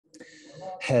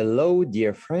Hello,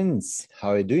 dear friends.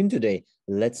 How are you doing today?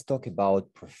 Let's talk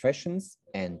about professions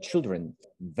and children.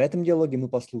 В этом диалоге мы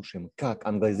послушаем, как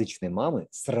англоязычные мамы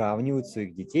сравнивают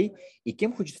своих детей и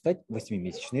кем хочет стать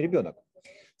 8-месячный ребенок.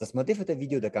 Досмотрев это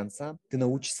видео до конца, ты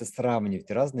научишься сравнивать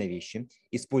разные вещи,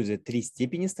 используя 3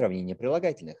 степени сравнения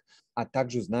прилагательных, а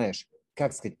также узнаешь,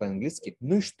 как сказать по-английски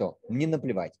 «ну и что, мне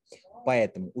наплевать».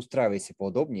 Поэтому устраивайся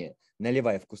поудобнее,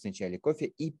 наливай вкусный чай или кофе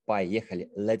и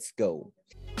поехали. Let's go!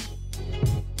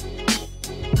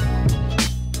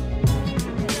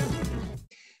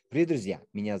 Привет, друзья!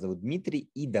 Меня зовут Дмитрий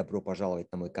и добро пожаловать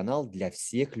на мой канал для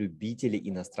всех любителей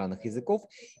иностранных языков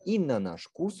и на наш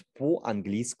курс по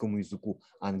английскому языку.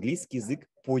 Английский язык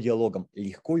по диалогам.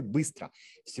 Легко и быстро.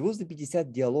 Всего за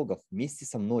 50 диалогов вместе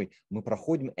со мной мы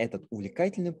проходим этот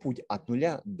увлекательный путь от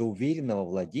нуля до уверенного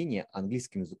владения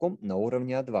английским языком на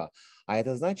уровне А2. А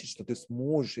это значит, что ты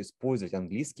сможешь использовать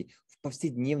английский в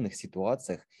повседневных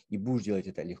ситуациях и будешь делать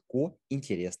это легко,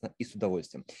 интересно и с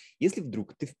удовольствием. Если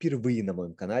вдруг ты впервые на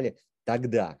моем канале,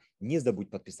 тогда не забудь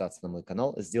подписаться на мой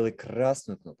канал, сделай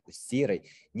красную кнопку с серой,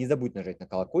 не забудь нажать на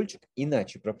колокольчик,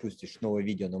 иначе пропустишь новое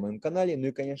видео на моем канале. Ну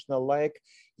и, конечно, лайк,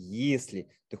 если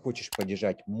ты хочешь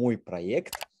поддержать мой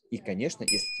проект. И, конечно,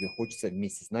 если тебе хочется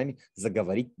вместе с нами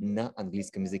заговорить на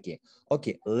английском языке.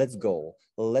 Окей, let's go.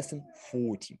 Lesson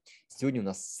 40. Сегодня у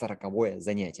нас 40-е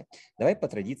занятие. Давай по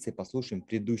традиции послушаем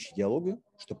предыдущие диалоги,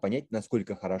 чтобы понять,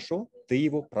 насколько хорошо ты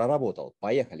его проработал.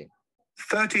 Поехали.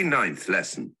 39th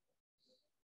lesson.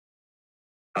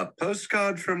 A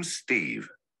postcard from Steve.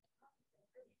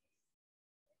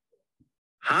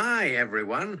 Hi,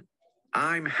 everyone.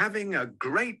 I'm having a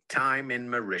great time in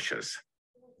Mauritius.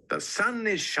 The sun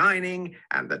is shining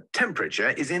and the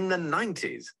temperature is in the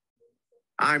 90s.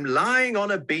 I'm lying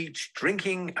on a beach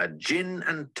drinking a gin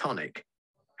and tonic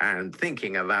and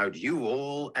thinking about you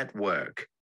all at work.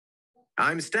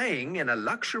 I'm staying in a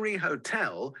luxury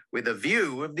hotel with a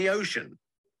view of the ocean.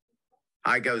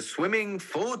 I go swimming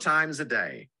 4 times a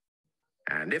day.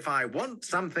 And if I want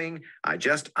something, I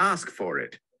just ask for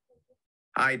it.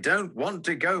 I don't want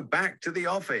to go back to the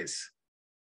office.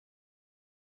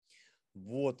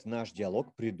 Вот наш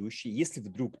диалог предыдущий. Если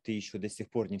вдруг ты еще до сих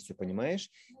пор не все понимаешь,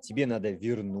 тебе надо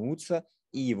вернуться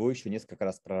и его еще несколько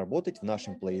раз проработать в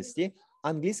нашем плейлисте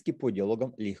 «Английский по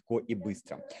диалогам легко и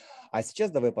быстро». А сейчас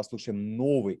давай послушаем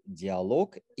новый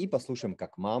диалог и послушаем,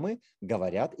 как мамы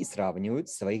говорят и сравнивают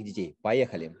своих детей.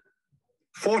 Поехали.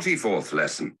 44th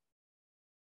lesson.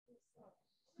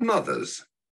 Mothers.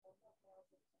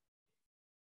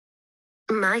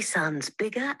 My son's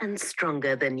bigger and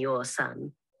stronger than your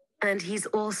son, and he's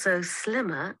also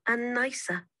slimmer and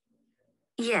nicer.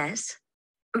 Yes,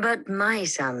 but my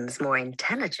son's more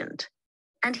intelligent,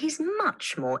 and he's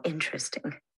much more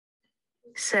interesting.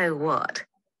 So what?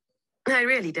 I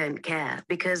really don't care,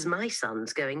 because my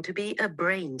son's going to be a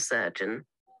brain surgeon.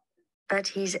 But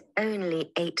he's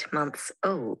only 8 months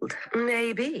old.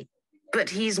 Maybe, but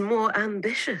he's more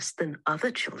ambitious than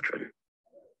other children.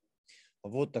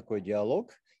 Вот такой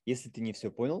диалог. Если ты не все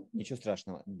понял, ничего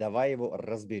страшного. Давай его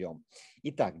разберем.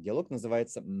 Итак, диалог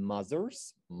называется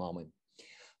Mothers, мамы.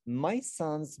 My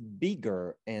son's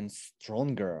bigger and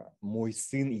stronger. Мой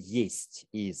сын есть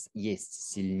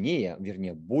сильнее,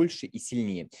 вернее, больше и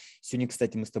сильнее. Сегодня,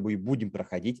 кстати, мы с тобой будем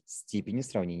проходить степени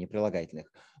сравнения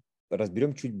прилагательных.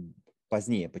 Разберем чуть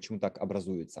позднее, почему так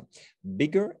образуется.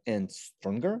 Bigger and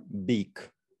stronger. Big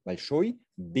 – большой,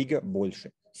 bigger –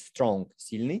 больше. Strong –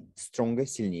 сильный, stronger –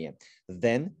 сильнее.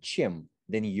 Than – чем?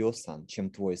 Than your son, чем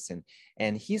твой сын.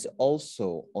 And he's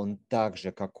also, он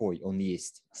также какой он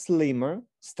есть. Slimmer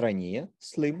 – стройнее,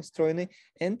 slim – стройный.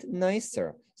 And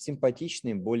nicer –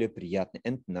 симпатичный, более приятный.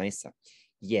 And nicer.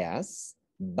 Yes,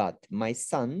 but my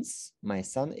son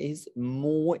is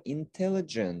more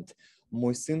intelligent.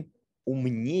 Мой сын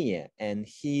умнее, and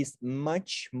he is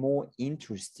much more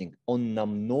interesting. Он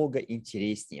намного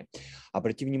интереснее.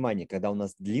 Обрати внимание, когда у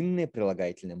нас длинные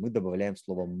прилагательные, мы добавляем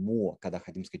слово more, когда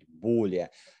хотим сказать более.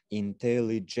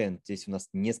 Intelligent. Здесь у нас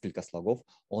несколько слогов.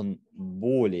 Он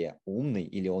более умный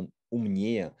или он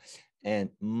умнее.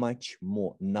 And much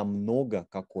more. Намного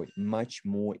какой? Much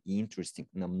more interesting.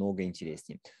 Намного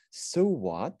интереснее. So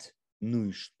what? Ну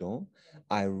и что?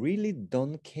 I really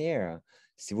don't care.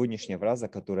 Сегодняшняя фраза,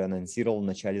 которую я анонсировал в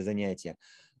начале занятия.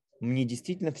 Мне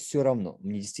действительно все равно,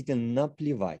 мне действительно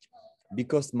наплевать.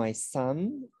 Because my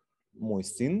son, мой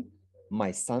сын,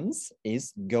 my son's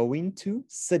is going to,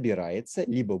 собирается,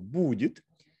 либо будет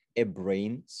a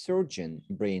brain surgeon.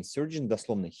 Brain surgeon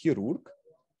дословно хирург.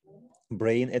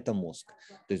 Brain – это мозг,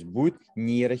 то есть будет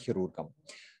нейрохирургом.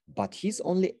 But he's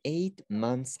only 8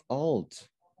 months old.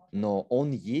 но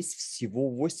он есть всего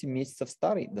 8 месяцев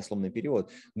старый, дословный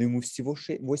перевод, но ему всего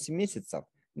 8 месяцев.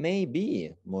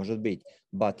 Maybe, может быть,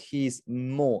 but he is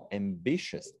more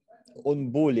ambitious.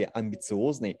 Он более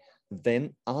амбициозный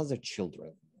than other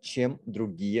children, чем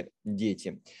другие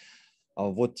дети.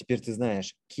 Вот теперь ты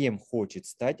знаешь, кем хочет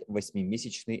стать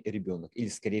 8-месячный ребенок. Или,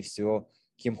 скорее всего,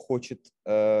 кем хочет,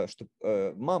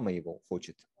 чтобы мама его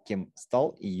хочет, кем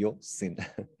стал ее сын.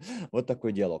 Вот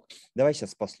такой диалог. Давай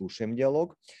сейчас послушаем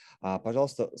диалог.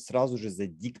 Пожалуйста, сразу же за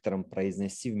диктором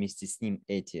произноси вместе с ним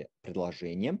эти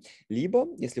предложения. Либо,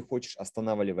 если хочешь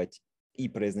останавливать и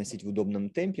произносить в удобном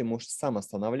темпе, можешь сам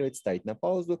останавливать, ставить на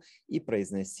паузу и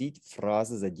произносить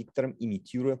фразы за диктором,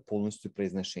 имитируя полностью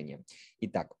произношение.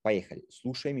 Итак, поехали.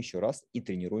 Слушаем еще раз и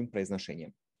тренируем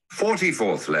произношение.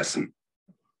 44th lesson.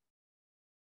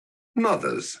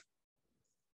 Mothers.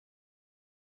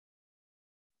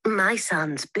 My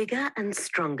son's bigger and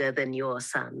stronger than your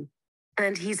son,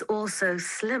 and he's also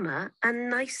slimmer and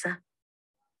nicer.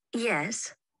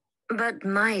 Yes, but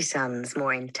my son's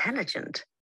more intelligent,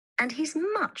 and he's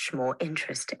much more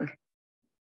interesting.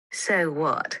 So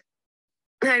what?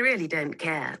 I really don't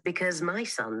care, because my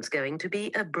son's going to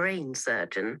be a brain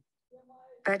surgeon.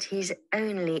 But he's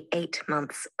only 8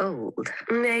 months old.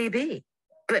 Maybe,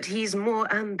 but he's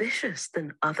more ambitious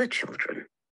than other children.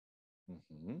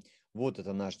 Вот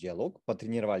это наш диалог.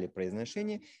 Потренировали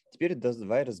произношение. Теперь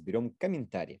давай разберем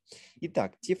комментарии.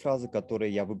 Итак, те фразы,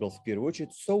 которые я выбрал в первую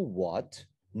очередь. So what?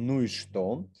 Ну и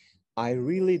что? I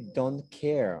really don't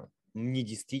care. Мне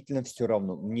действительно все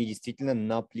равно. Мне действительно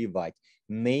наплевать.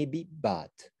 Maybe,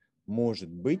 but. Может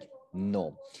быть,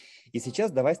 но. И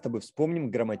сейчас давай с тобой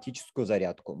вспомним грамматическую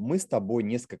зарядку. Мы с тобой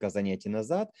несколько занятий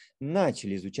назад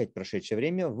начали изучать прошедшее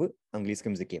время в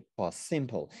английском языке. Past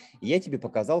simple. И я тебе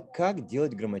показал, как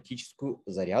делать грамматическую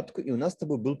зарядку. И у нас с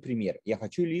тобой был пример. Я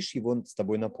хочу лишь его с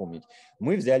тобой напомнить.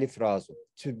 Мы взяли фразу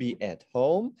to be at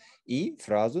home и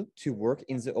фразу to work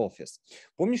in the office.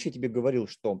 Помнишь, я тебе говорил,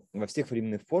 что во всех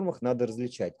временных формах надо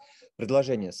различать.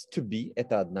 Предложение с to be –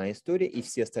 это одна история, и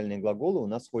все остальные глаголы у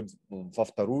нас входят во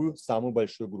вторую, самую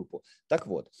большую группу. Так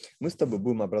вот, мы с тобой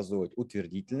будем образовывать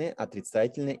утвердительное,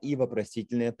 отрицательное и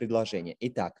вопросительное предложение.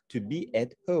 Итак, to be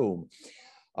at home.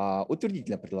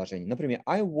 Утвердительное предложение. Например,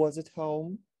 I was at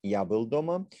home. Я был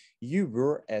дома. You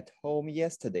were at home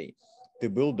yesterday. Ты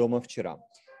был дома вчера.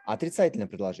 Отрицательное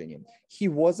предложение. He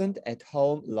wasn't at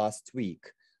home last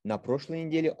week. На прошлой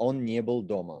неделе он не был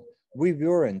дома. We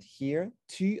weren't here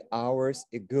 2 hours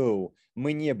ago.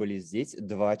 Мы не были здесь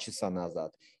 2 часа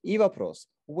назад. И вопрос.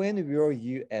 When were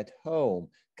you at home?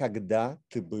 Когда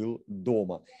ты был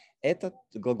дома? Это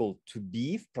глагол to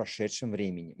be в прошедшем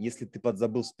времени. Если ты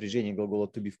подзабыл спряжение глагола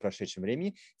to be в прошедшем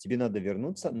времени, тебе надо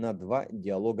вернуться на 2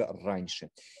 диалога раньше.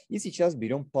 И сейчас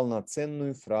берем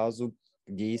полноценную фразу,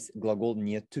 где есть глагол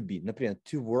не to be. Например,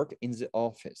 to work in the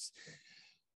office.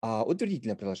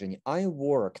 Утвердительное предложение. I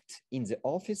worked in the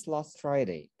office last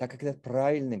Friday. Так как это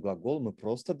правильный глагол, мы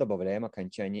просто добавляем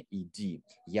окончание ed.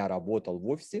 Я работал в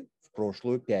офисе в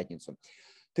прошлую пятницу.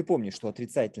 Ты помнишь, что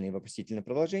отрицательное и вопросительное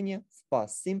предложение в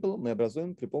past simple мы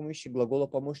образуем при помощи глагола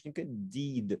помощника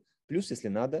did. Плюс, если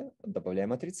надо,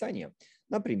 добавляем отрицание.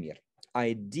 Например,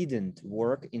 I didn't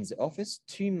work in the office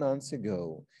 2 months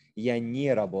ago. Я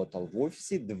не работал в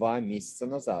офисе 2 месяца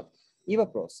назад. И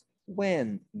вопрос.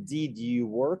 When did you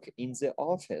work in the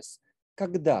office?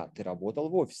 Когда ты работал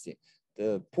в офисе?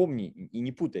 Помни и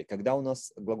не путай, когда у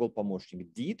нас глагол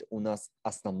помощник did, у нас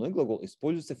основной глагол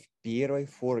используется в первой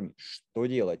форме. Что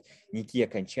делать? Никакие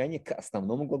окончания к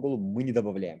основному глаголу мы не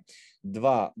добавляем.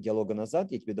 2 диалога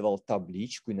назад я тебе давал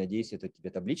табличку, и надеюсь, эта тебе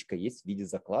табличка есть в виде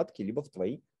закладки, либо в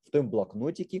твоем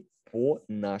блокнотике по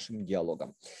нашим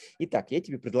диалогам. Итак, я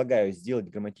тебе предлагаю сделать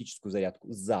грамматическую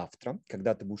зарядку завтра,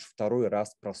 когда ты будешь второй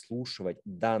раз прослушивать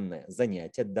данное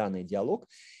занятие, данный диалог.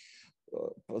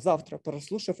 Завтра,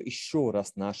 прослушав еще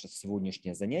раз наше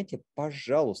сегодняшнее занятие,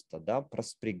 пожалуйста,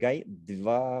 проспрягай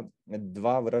два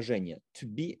выражения. To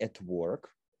be at work,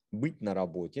 быть на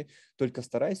работе, только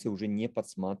старайся уже не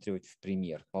подсматривать в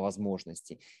пример по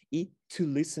возможности. И to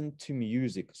listen to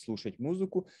music, слушать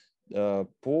музыку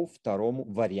по второму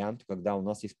варианту, когда у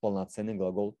нас есть полноценный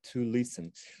глагол to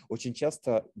listen. Очень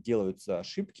часто делаются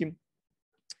ошибки.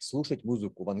 Слушать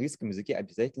музыку в английском языке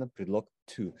обязательно предлог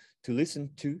to. To listen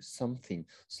to something.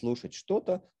 Слушать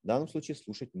что-то, в данном случае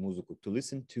слушать музыку. To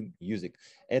listen to music.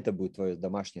 Это будет твое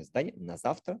домашнее задание на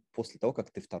завтра, после того, как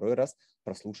ты второй раз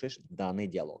прослушаешь данный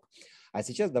диалог. А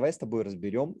сейчас давай с тобой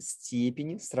разберем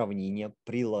степени сравнения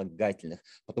прилагательных,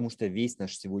 потому что весь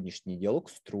наш сегодняшний диалог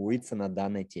строится на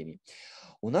данной теме.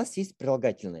 У нас есть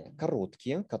прилагательные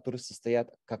короткие, которые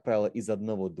состоят, как правило, из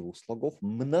 1-2 слогов,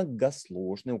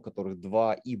 многосложные, у которых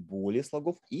 2 и более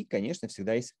слогов, и, конечно,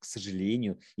 всегда есть, к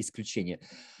сожалению, исключения.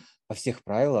 Во всех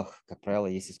правилах, как правило,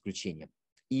 есть исключения.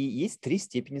 И есть 3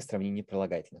 степени сравнения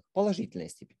прилагательных. Положительная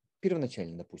степень,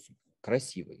 первоначально, допустим,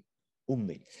 красивый,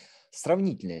 умный.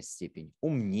 Сравнительная степень,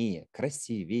 умнее,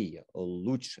 красивее,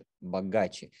 лучше,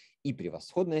 богаче. И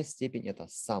превосходная степень – это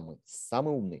самый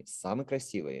умный, самый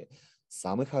красивый,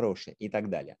 самый хороший и так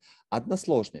далее.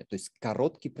 Односложные, то есть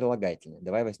короткие прилагательные.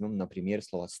 Давай возьмем, например,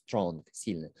 слово strong,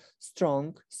 сильный.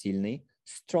 Strong, сильный.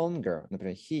 Stronger,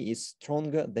 например, he is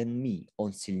stronger than me,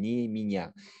 он сильнее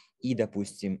меня. И,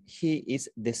 допустим, he is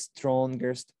the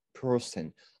strongest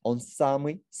person, он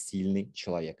самый сильный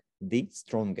человек. The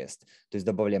strongest. То есть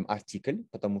добавляем артикль,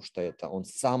 потому что это он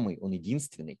самый, он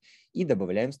единственный. И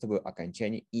добавляем с тобой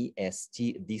окончание est,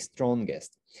 the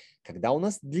strongest. Когда у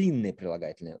нас длинные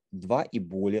прилагательные, 2 и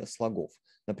более слогов.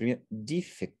 Например,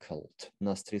 difficult, у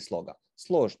нас 3 слога.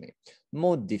 Сложный.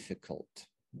 More difficult,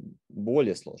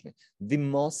 более сложный. The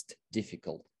most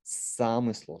difficult,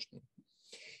 самый сложный.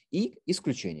 И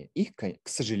исключения. Их, к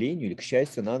сожалению или к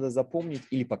счастью, надо запомнить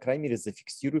или, по крайней мере,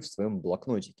 зафиксируй в своем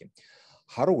блокнотике.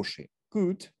 Хороший,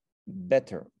 good,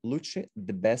 better, лучший,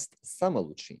 the best, самый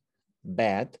лучший.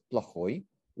 Bad, плохой,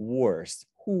 worst,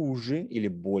 хуже или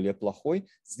более плохой,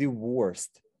 the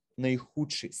worst,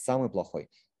 наихудший, самый плохой.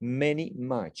 Many,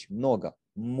 much, много,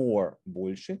 more,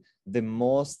 больше, the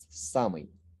most, самый.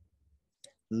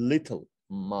 Little,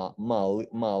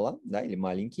 мало, да, или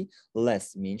маленький,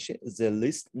 less, меньше, the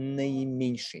least,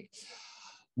 наименьший.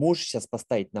 Можешь сейчас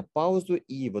поставить на паузу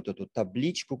и вот эту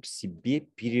табличку к себе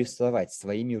перерисовать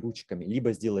своими ручками.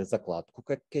 Либо сделай закладку,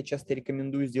 как я часто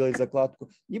рекомендую сделать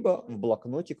закладку, либо в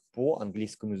блокнотик по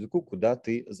английскому языку, куда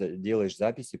ты делаешь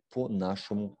записи по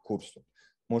нашему курсу.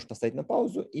 Можешь поставить на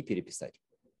паузу и переписать.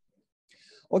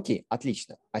 Окей,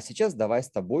 отлично. А сейчас давай с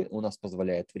тобой, у нас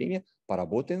позволяет время,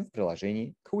 поработаем в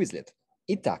приложении Quizlet.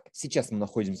 Итак, сейчас мы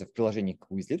находимся в приложении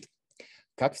Quizlet.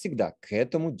 Как всегда, к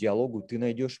этому диалогу ты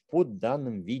найдешь под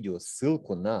данным видео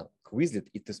ссылку на Quizlet,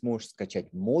 и ты сможешь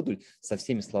скачать модуль со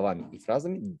всеми словами и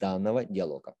фразами данного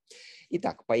диалога.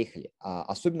 Итак, поехали.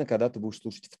 Особенно, когда ты будешь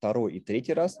слушать 2-й и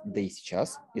 3-й раз, да и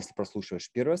сейчас, если прослушиваешь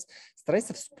 1-й раз,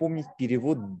 старайся вспомнить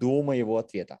перевод до моего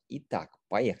ответа. Итак,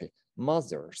 поехали.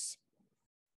 Mothers.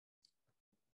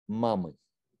 Мамы.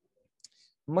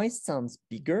 My son's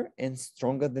bigger and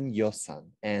stronger than your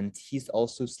son, and he's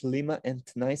also slimmer and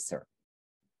nicer.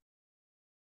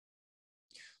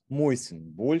 Мой сын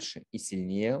больше и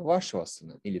сильнее вашего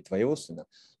сына или твоего сына,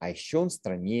 а еще он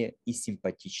стройнее и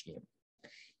симпатичнее.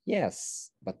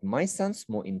 Yes, but my son's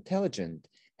more intelligent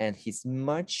and he's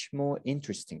much more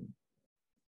interesting.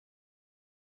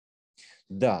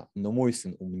 Да, но мой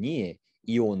сын умнее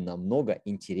и он намного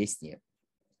интереснее.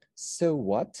 So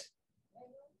what?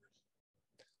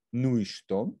 Ну и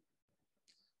что?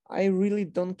 I really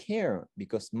don't care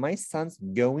because my son's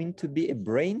going to be a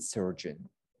brain surgeon.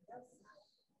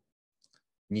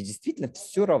 Мне действительно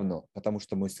все равно, потому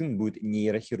что мой сын будет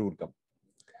нейрохирургом.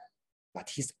 But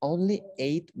he's only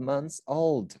 8 months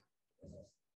old.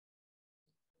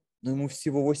 Но ему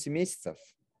всего 8 месяцев.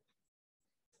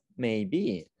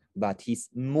 Maybe, but he's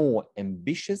more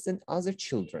ambitious than other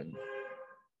children.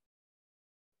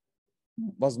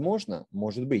 Возможно,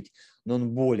 может быть, но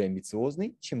он более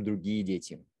амбициозный, чем другие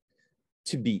дети.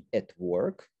 To be at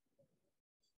work.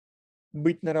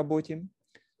 Быть на работе.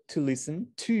 To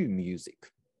listen to music.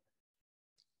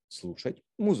 Слушать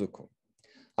музыку.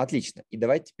 Отлично. И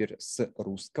давай теперь с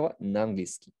русского на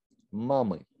английский.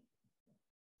 Мамы.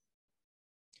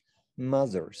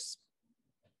 Mothers.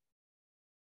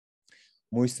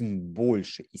 Мой сын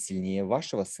больше и сильнее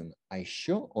вашего сына, а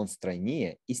еще он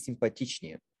стройнее и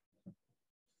симпатичнее.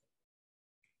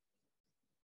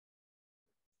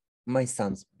 My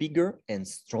son's bigger and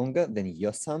stronger than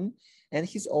your son, and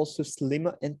he's also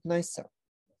slimmer and nicer.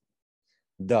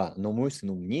 Да, но мой сын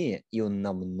умнее, и он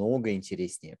намного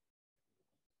интереснее.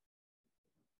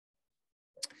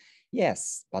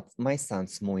 Yes, but my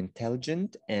son's more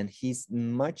intelligent, and he's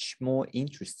much more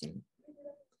interesting.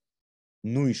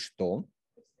 Ну и что?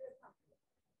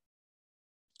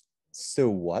 So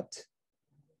what?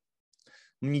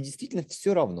 Мне действительно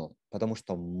все равно, потому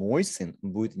что мой сын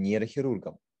будет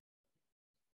нейрохирургом.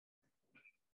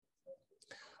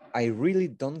 I really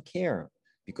don't care,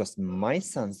 because my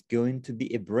son's going to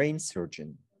be a brain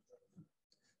surgeon.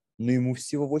 Но ему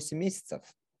всего 8 месяцев.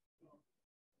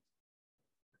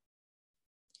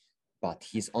 But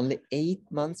he's only 8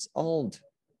 months old.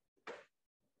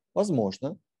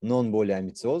 Возможно, но он более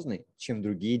амбициозный, чем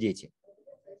другие дети.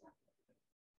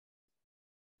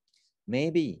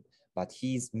 Maybe, but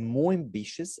he's more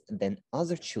ambitious than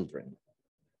other children.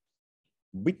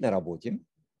 Быть на работе.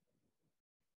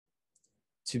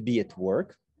 To be at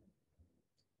work.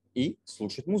 И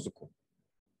слушать музыку.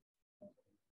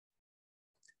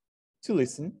 To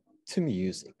listen to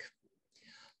music.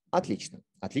 Отлично.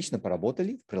 Отлично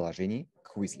поработали в приложении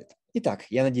Quizlet. Итак,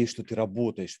 я надеюсь, что ты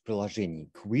работаешь в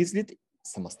приложении Quizlet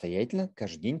самостоятельно,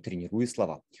 каждый день тренируя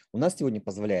слова. У нас сегодня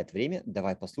позволяет время.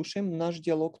 Давай послушаем наш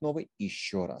диалог новый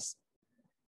еще раз.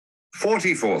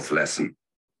 44th lesson.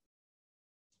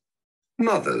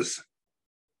 Mothers.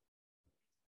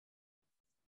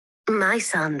 My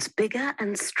son's bigger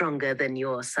and stronger than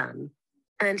your son,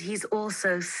 and he's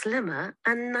also slimmer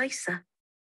and nicer.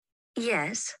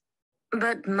 Yes,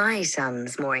 but my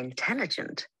son's more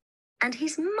intelligent, and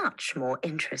he's much more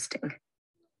interesting.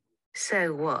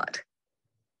 So what?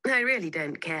 I really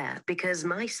don't care, because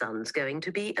my son's going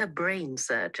to be a brain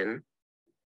surgeon.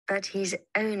 But he's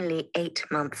only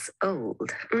 8 months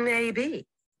old. Maybe,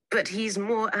 but he's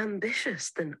more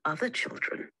ambitious than other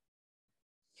children.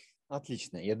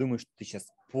 Отлично. Я думаю, что ты сейчас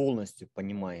полностью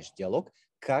понимаешь диалог.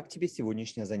 Как тебе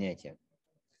сегодняшнее занятие?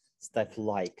 Ставь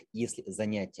лайк, если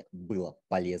занятие было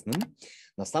полезным.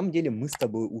 На самом деле мы с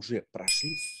тобой уже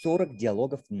прошли 40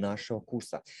 диалогов нашего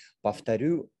курса.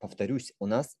 Повторюсь, у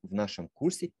нас в нашем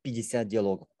курсе 50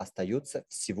 диалогов. Остается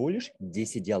всего лишь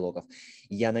 10 диалогов.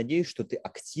 Я надеюсь, что ты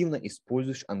активно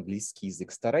используешь английский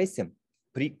язык. Старайся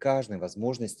при каждой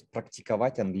возможности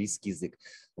практиковать английский язык.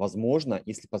 Возможно,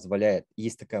 если позволяет,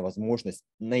 есть такая возможность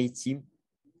найти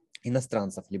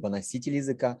иностранцев, либо носителей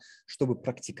языка, чтобы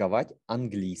практиковать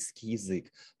английский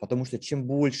язык. Потому что чем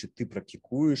больше ты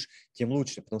практикуешь, тем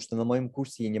лучше. Потому что на моем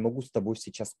курсе я не могу с тобой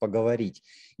сейчас поговорить.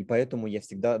 И поэтому я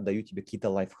всегда даю тебе какие-то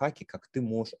лайфхаки, как ты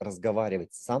можешь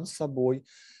разговаривать сам с собой.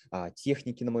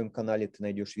 Техники на моем канале, ты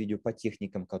найдешь видео по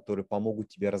техникам, которые помогут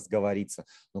тебе разговориться.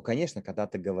 Но, конечно, когда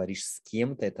ты говоришь с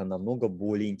кем-то, это намного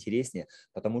более интереснее,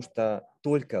 потому что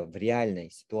только в реальной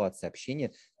ситуации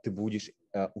общения ты будешь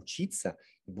учиться,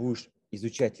 будешь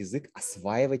изучать язык,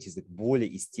 осваивать язык более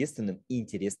естественным и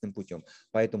интересным путем.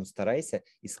 Поэтому старайся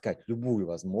искать любую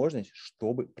возможность,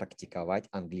 чтобы практиковать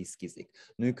английский язык.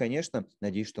 Ну и, конечно,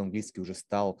 надеюсь, что английский уже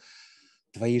стал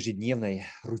твоей ежедневной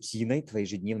рутиной, твоей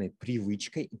ежедневной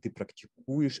привычкой, и ты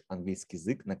практикуешь английский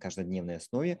язык на каждодневной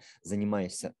основе,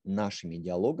 занимаешься нашими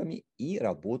диалогами и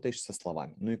работаешь со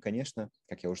словами. Ну и, конечно,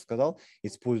 как я уже сказал,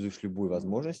 используешь любую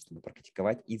возможность, чтобы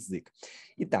практиковать язык.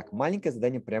 Итак, маленькое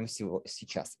задание прямо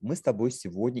сейчас. Мы с тобой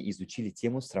сегодня изучили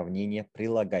тему сравнения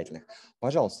прилагательных.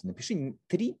 Пожалуйста, напиши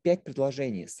 3-5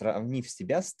 предложений, сравнив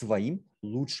себя с твоим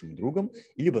лучшим другом,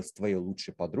 либо с твоей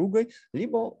лучшей подругой,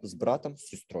 либо с братом, с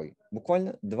сестрой.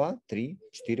 Буквально 2, 3,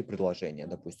 4 предложения.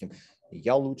 Допустим,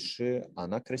 я лучше,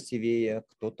 она красивее,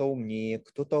 кто-то умнее,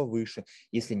 кто-то выше.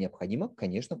 Если необходимо,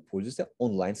 конечно, пользуйся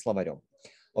онлайн-словарем.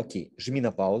 Окей, жми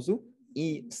на паузу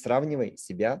и сравнивай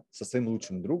себя со своим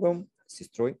лучшим другом,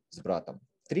 сестрой, с братом.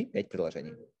 3-5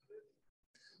 предложений.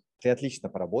 Ты отлично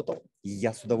поработал.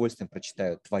 Я с удовольствием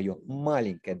прочитаю твое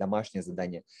маленькое домашнее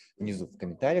задание внизу в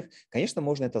комментариях. Конечно,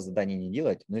 можно это задание не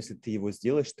делать, но если ты его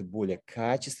сделаешь, ты более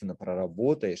качественно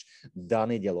проработаешь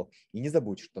данный диалог. И не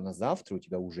забудь, что на завтра у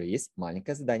тебя уже есть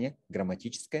маленькое задание,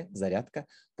 грамматическая зарядка,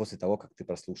 после того, как ты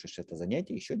прослушаешь это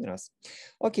занятие еще один раз.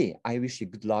 Окей, I wish you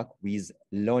good luck with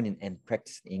learning and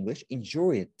practicing English.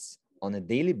 Enjoy it on a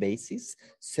daily basis.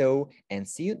 And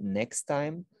see you next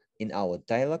time in our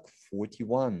dialogue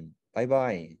 41.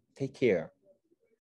 Bye-bye. Take care.